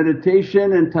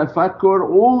meditation and tafakkur,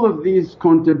 all of these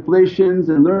contemplations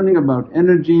and learning about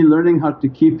energy, learning how to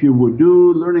keep your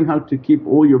wudu, learning how to keep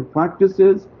all your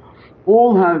practices,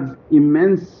 all have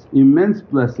immense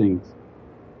blessings.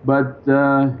 But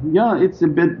yeah, it's a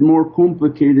bit more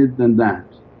complicated than that,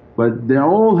 but they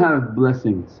all have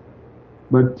blessings.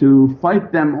 But to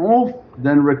fight them off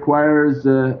then requires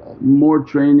more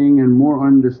training and more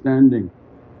understanding.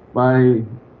 By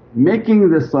making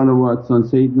the salawats on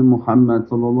Sayyidina Muhammad,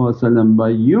 by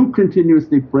you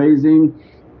continuously praising,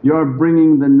 you are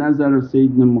bringing the nazar of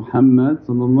Sayyidina Muhammad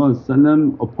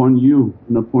upon you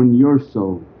and upon your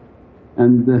soul.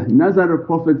 And the nazar of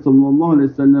Prophet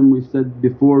we said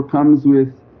before comes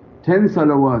with 10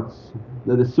 salawats,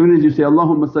 that as soon as you say,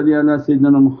 Allahumma salli ala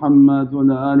Sayyidina Muhammad wa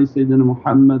ala ali Sayyidina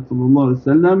Muhammad,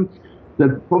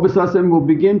 that Prophet will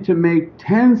begin to make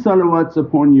 10 salawats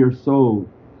upon your soul.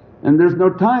 And there's no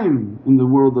time in the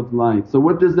world of light. So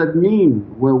what does that mean?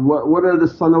 Well, what are the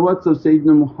salawats of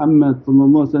Sayyidina Muhammad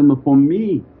upon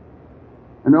me?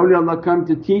 And awliyaullah come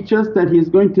to teach us that He's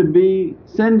going to be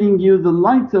sending you the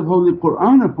lights of Holy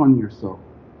Qur'an upon your soul.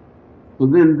 So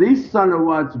then these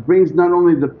salawats brings not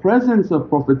only the presence of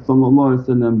Prophet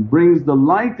brings the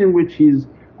light in which He's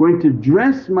going to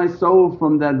dress my soul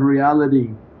from that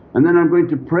reality. And then I'm going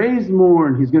to praise more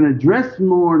and He's going to dress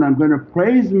more and I'm going to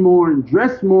praise more and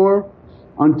dress more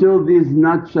until these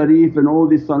Naat Sharif and all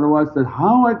these salawats, that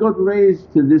how I got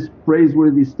raised to this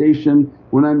praiseworthy station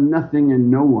when I'm nothing and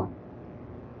no one.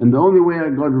 And the only way I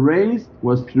got raised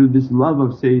was through this love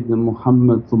of Sayyidina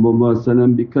Muhammad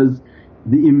because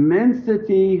the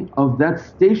immensity of that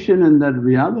station and that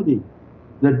reality,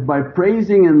 that by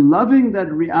praising and loving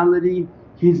that reality,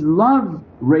 His love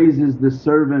raises the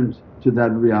servant to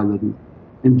that reality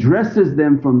and dresses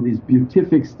them from these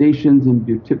beatific stations and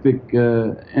beatific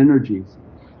energies.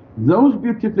 Those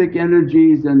beatific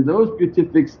energies and those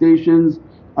beatific stations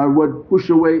are what push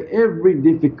away every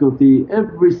difficulty,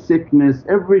 every sickness,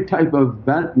 every type of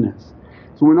badness.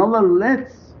 So when Allah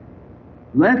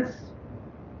lets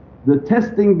the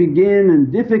testing begin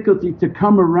and difficulty to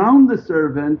come around the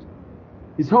servant,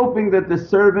 He's hoping that the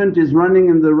servant is running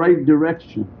in the right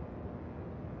direction.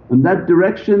 And that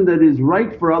direction that is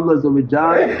right for Allah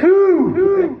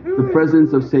the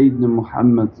presence of Sayyidina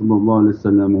Muhammad,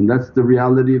 and that's the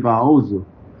reality of a'udhu.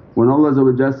 When Allah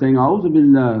saying, a'udhu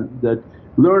billah, that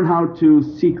learn how to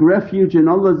seek refuge in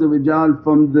Allah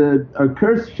from the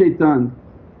accursed shaitan.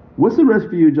 What's the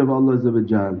refuge of Allah?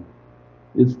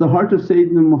 It's the heart of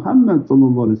Sayyidina Muhammad.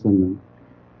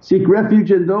 Seek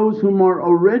refuge in those whom are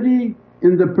already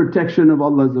in the protection of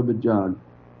Allah.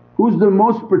 Who's the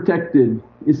most protected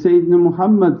is Sayyidina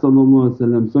Muhammad. So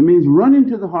it means run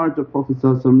into the heart of Prophet,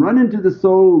 run into the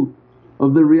soul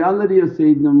of the reality of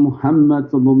Sayyidina Muhammad.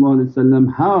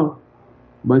 How?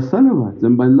 by salawats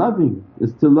and by loving,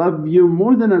 is to love you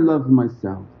more than I love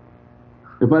myself.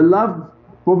 If I love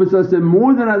Prophet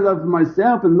more than I love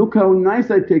myself, and look how nice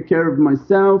I take care of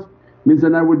myself, means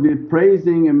that I would be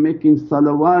praising and making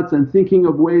salawats and thinking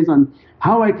of ways on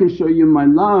how I can show you my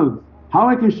love, how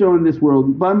I can show in this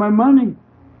world by my money.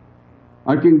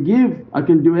 I can give, I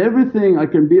can do everything, I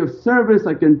can be of service,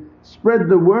 I can spread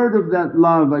the word of that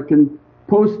love, I can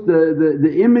post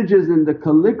the images and the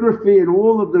calligraphy and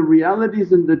all of the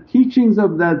realities and the teachings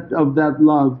of that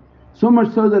love. So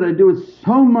much so that I do it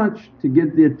so much to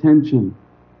get the attention.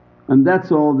 And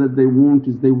that's all that they want,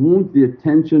 is they want the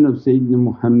attention of Sayyidina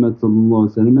Muhammad,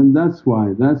 and that's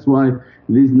why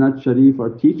these Nat Sharif are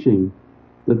teaching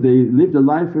that they lived a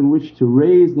life in which to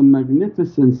raise the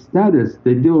magnificent status.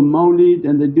 They do a mawlid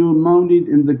and they do a mawlid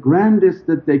in the grandest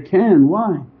that they can.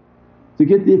 Why? To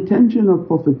get the attention of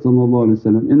Prophet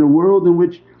in a world in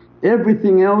which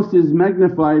everything else is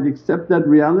magnified except that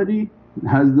reality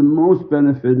has the most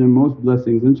benefit and most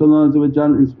blessings.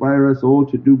 InshaAllah inspire us all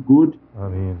to do good.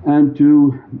 Ameen. And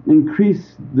to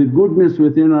increase the goodness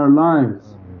within our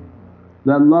lives.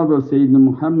 That love of Sayyidina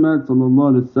Muhammad,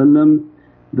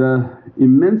 the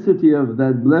immensity of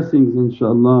that blessings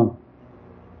inshaAllah.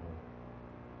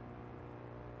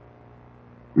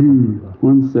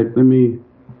 One sec, let me…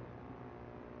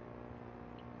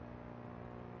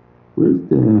 where's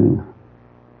the…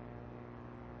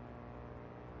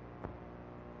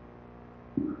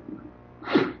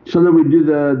 inshaAllah we do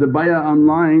the bay'ah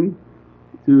online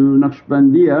to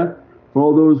Naqshbandiya. For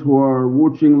all those who are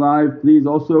watching live, please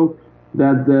also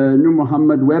that the Nur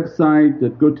Muhammad website,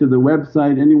 that go to the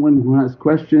website. Anyone who has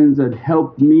questions at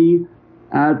helpme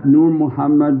at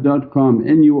nurmuhammad.com,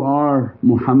 N-U-R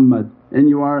Muhammad,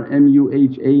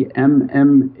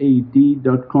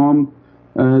 NURMUHAMMAD.com.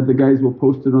 The guys will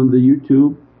post it on the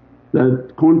YouTube.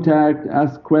 That contact,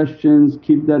 ask questions,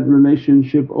 keep that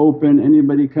relationship open.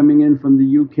 Anybody coming in from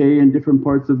the UK and different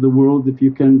parts of the world, if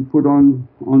you can put on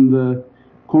the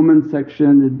comment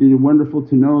section, it'd be wonderful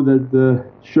to know that the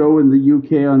show in the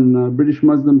UK on British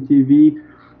Muslim TV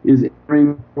is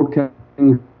airing,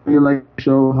 broadcasting. How do you like the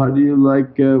show? How do you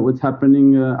like what's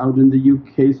happening out in the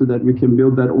UK, so that we can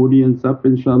build that audience up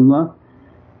inshaAllah.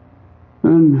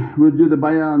 And we'll do the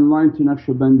bay'ah online to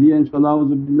Naqshbandiya inshaAllah.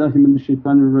 A'udhu billahi minash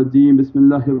shaitanir rajeem.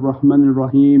 Bismillahir Rahmanir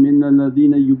Rahim. Innal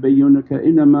ladhina yubayyunaka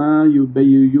innama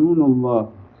yubayyuna Allah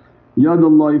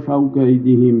yadallahi fawqa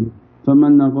aydihim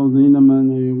faman naqadha innama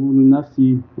yaqulu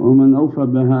nafsi wa man awfa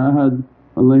biha ahad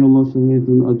alayhi Allah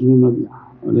sayyidun ajrun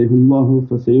alayhi Allahu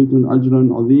fasayidun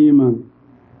ajran azeeman.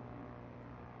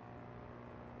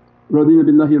 Radina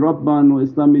billahi rabban wa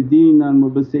islami deenan wa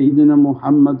bi sayyidina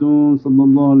Muhammadun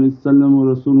sallallahu alayhi wa sallam wa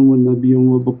rasulun wa nabiyyun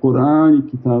wa bi Qur'ani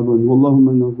kitaban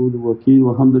wallahumma naqulu wakeel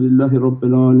walhamdulillahi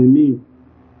rabbil alameen.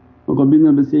 Wa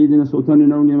qabilna bi sayyidina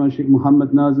sultanina awliya Shaykh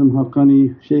Muhammad Nazim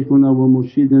Haqqani shaykhuna wa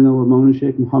murshidina wa mawlana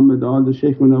Shaykh Muhammad Adil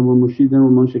shaykhuna wa murshidina wa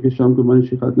mawlana Shaykh Sham Kabani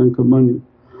Shaykh Adnan Kabani.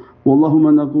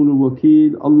 Wallahumma naqulu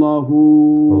wakeel. Allahu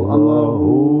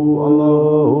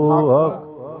Haq,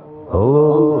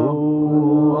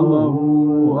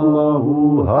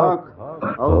 Allahu Haq,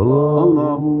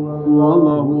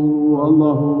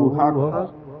 Allahu Haq.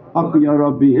 Haq Ya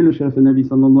Rabbi ila sharaf al-Nabi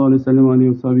sallallahu alayhi wa sallam wa alihi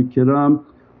wa sahbihi kiram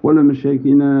wa la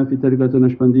mashaykhina fi tariqat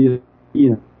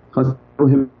Naqshbandiya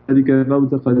khasruhum dhalika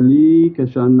ghawta qalli ka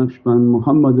shan Naqshband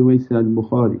Muhammad Waisi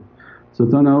al-Bukhari.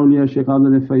 Sultan Awliya Shaykh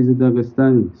Adil Faiz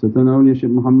Dagestani, Sultan Awliya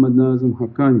Shaykh Muhammad Nazim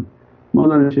Haqqani,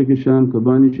 Mawlana Shaykh Sham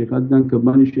Kabani, Shaykh Adnan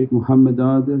Kabani, Shaykh Muhammad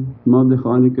Adil, Mawdi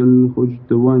Khaliq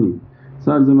al-Khujdawani,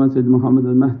 Sar Zaman Sayyid Muhammad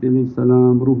al-Mahdi alayhi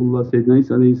salam, Ruhullah Sayyidina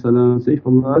Isa alayhi salam,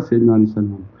 Saifullah Sayyidina alayhi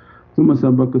salam, Thumma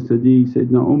Sabaq al-Sadiq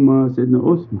Sayyidina Umar, Sayyidina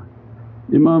Uthman,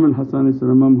 Imam al-Hasan alayhi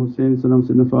salam, Imam Hussain alayhi salam,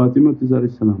 Sayyidina Fatima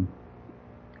alayhi salam,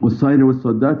 was-Sayyid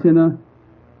was-Saddatina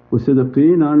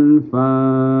was-Siddiqeen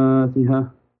al-Fatiha.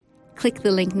 Click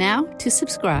the link now to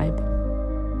subscribe.